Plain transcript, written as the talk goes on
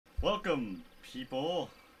Welcome,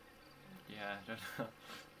 people. Yeah, I don't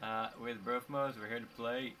know. With Brofmos, we're here to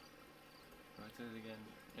play. What's it again?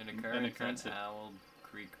 An occurrence on Owl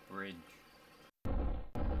Creek Bridge.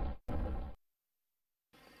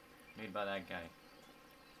 Made by that guy.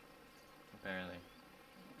 Apparently.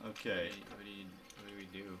 Okay. What do we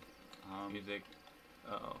do? Music.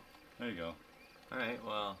 Uh-oh. There you go. Alright,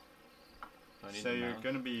 well. So you're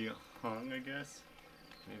gonna be hung, I guess?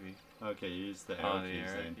 Maybe. Okay, use the arrow keys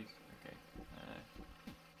then. Okay.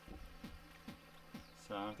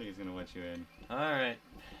 So I don't think it's gonna let you in. Alright.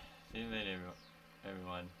 See you later,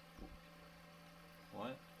 everyone.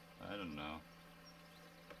 What? I don't know.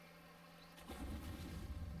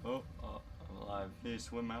 Oh, I'm alive. can you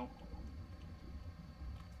swim out?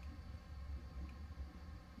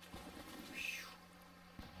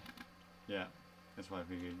 Yeah, that's what I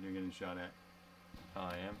figured. You're getting shot at. Oh,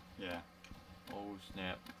 I am? Yeah. Oh,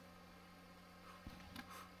 snap.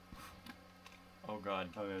 Oh, God.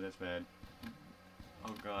 Oh yeah, that's bad.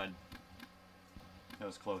 Oh, God. That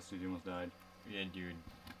was close, dude. You almost died. Yeah, dude.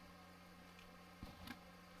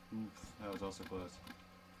 Oops, that was also close.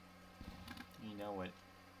 You know what?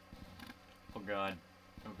 Oh, God.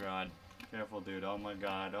 Oh, God. Careful, dude. Oh my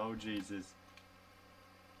God. Oh Jesus.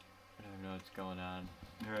 I don't know what's going on.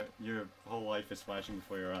 Your whole life is flashing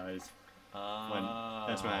before your eyes. Oh.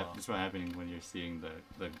 That's what happening when you're seeing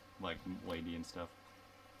the like lady and stuff.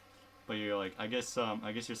 But you're like, I guess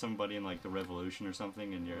you're somebody in like the revolution or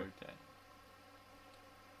something, and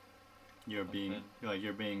you're being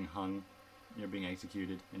hung, you're being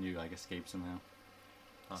executed, and you like escape somehow.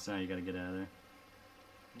 Huh. So now you gotta get out of there.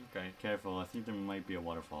 Okay. Careful, I think there might be a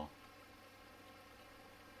waterfall.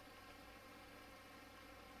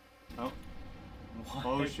 Oh. What?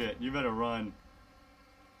 Oh shit! You better run.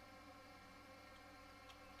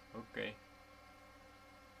 Okay.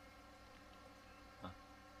 Huh.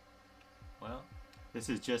 Well. This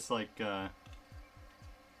is just like what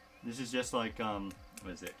is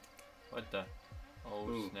it? What the? Oh,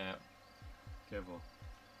 ooh. Snap. Careful.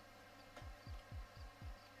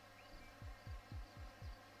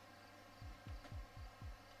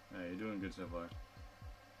 Hey, you're doing good so far.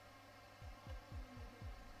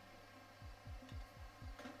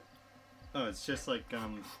 Oh, it's just like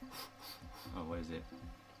oh, what is it?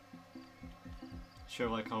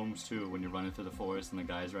 Sherlock Holmes too, when you're running through the forest and the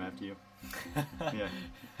guys are after you. Yeah.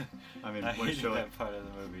 I mean, I what hated that part of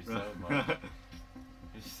the movie so much.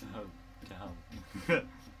 It's so dumb.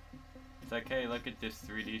 It's like, hey, look at this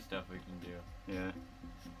 3D stuff we can do. Yeah.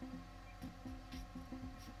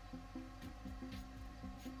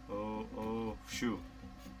 Oh, shoot.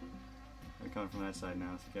 They're coming from that side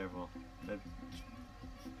now, so careful. They're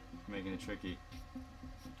making it tricky.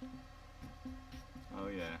 Oh,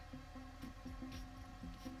 yeah.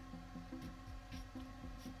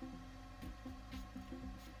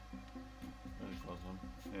 Really close one.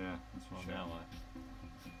 Yeah, that's for sure. Now what?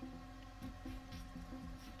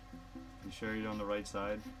 You sure you're on the right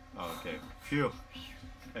side? Oh, okay. Phew.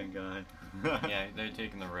 Thank God. Yeah, they're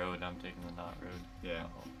taking the road, I'm taking the not road. Yeah.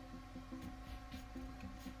 Uh-oh.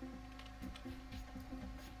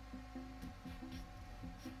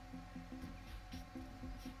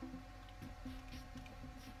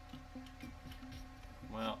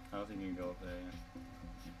 Well, I don't think you can go up there.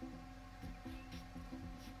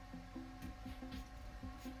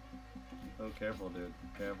 Oh, careful, dude.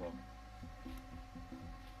 Careful.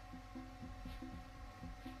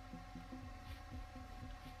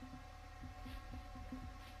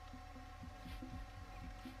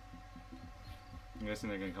 I'm guessing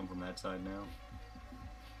they're gonna come from that side now.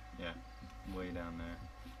 Yeah, way down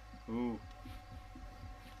there. Ooh.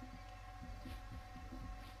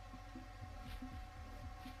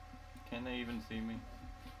 can they even see me?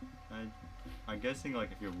 I'm guessing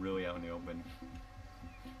like if you're really out in the open.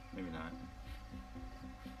 Maybe not.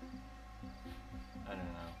 I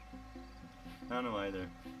don't know. I don't know either.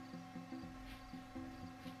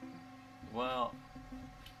 Well,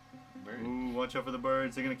 ooh, watch out for the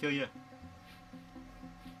birds. They're gonna kill you.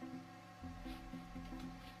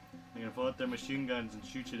 They're gonna pull out their machine guns and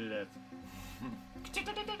shoot you to death.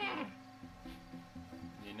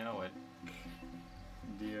 you know it.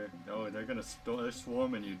 Deer. Oh, they're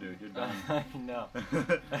swarming you, dude. You're done. I know.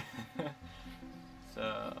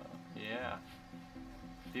 So, yeah.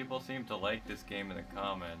 People seem to like this game in the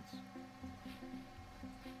comments.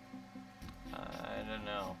 I don't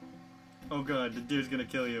know. Oh god, the deer's gonna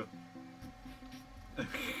kill you.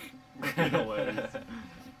 Hilarious.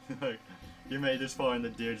 Like, you made this far and the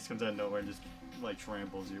deer just comes out of nowhere and just, like,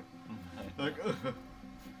 tramples you. Like,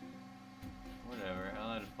 Whatever, I'll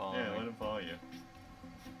let it follow me. Yeah, let him follow you.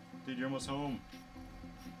 Dude, you're almost home.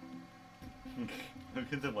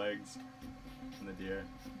 Look at the legs and the deer.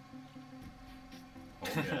 Oh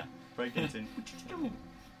yeah, Frankenstein.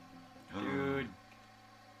 Dude.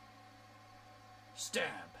 Stab.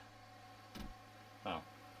 Oh.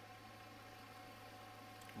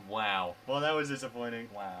 Wow. Well, that was disappointing.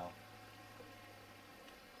 Wow.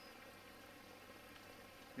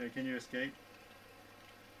 Yeah, can you escape?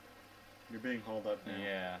 You're being hauled up now.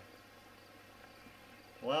 Yeah.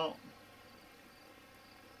 Well.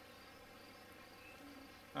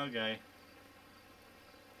 Okay.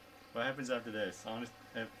 What happens after this? Honest,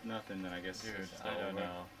 if nothing, then I guess. Dude, it's I don't over.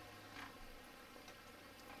 know.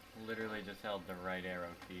 Literally just held the right arrow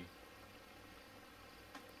key.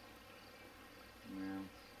 Yeah.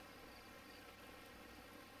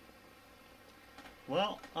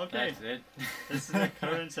 Well, okay. That's it. This is the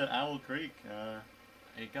occurrence at Owl Creek.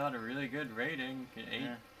 It got a really good rating. 8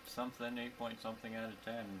 Yeah. something, 8 point something out of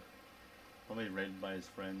 10. Probably rated by his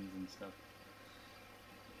friends and stuff.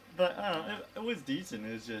 But I don't know, it was decent.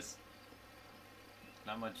 It was just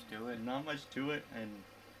Not much to it. not much to it and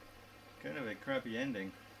kind of a crappy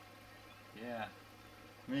ending. Yeah.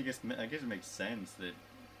 I mean, I guess it makes sense that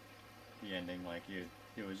the ending, like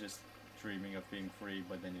he was just dreaming of being free,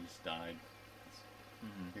 but then he just died.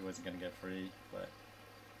 Mm-hmm. He wasn't gonna get free, but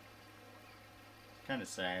kind of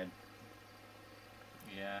sad.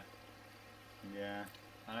 Yeah. Yeah.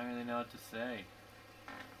 I don't really know what to say.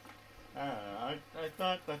 I don't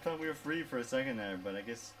know. I thought we were free for a second there, but I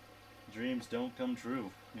guess dreams don't come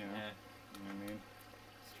true. You know. Yeah, You know what I mean?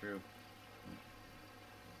 it's true.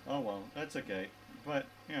 Oh well, that's okay. But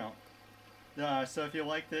you know, so if you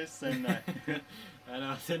like this, then I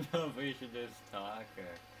don't know if we should just talk or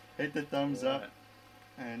hit the thumbs up. what.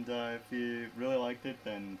 And if you really liked it,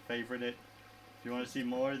 then favorite it. If you want to see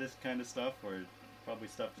more of this kind of stuff, or probably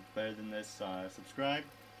stuff that's better than this, subscribe.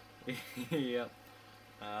 Yep.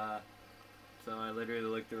 So I literally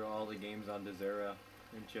looked through all the games on Desura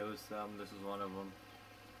and chose some. This is one of them.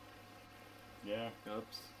 Yeah,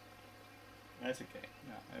 Oops. that's okay.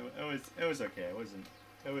 No, it was okay.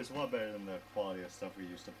 It was a lot better than the quality of stuff we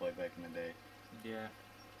used to play back in the day. Yeah,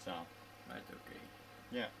 So, that's okay.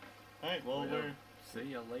 yeah. All right. Well, Well, see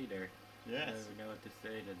you later. I yes. don't even know what to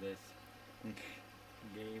say to this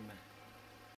game.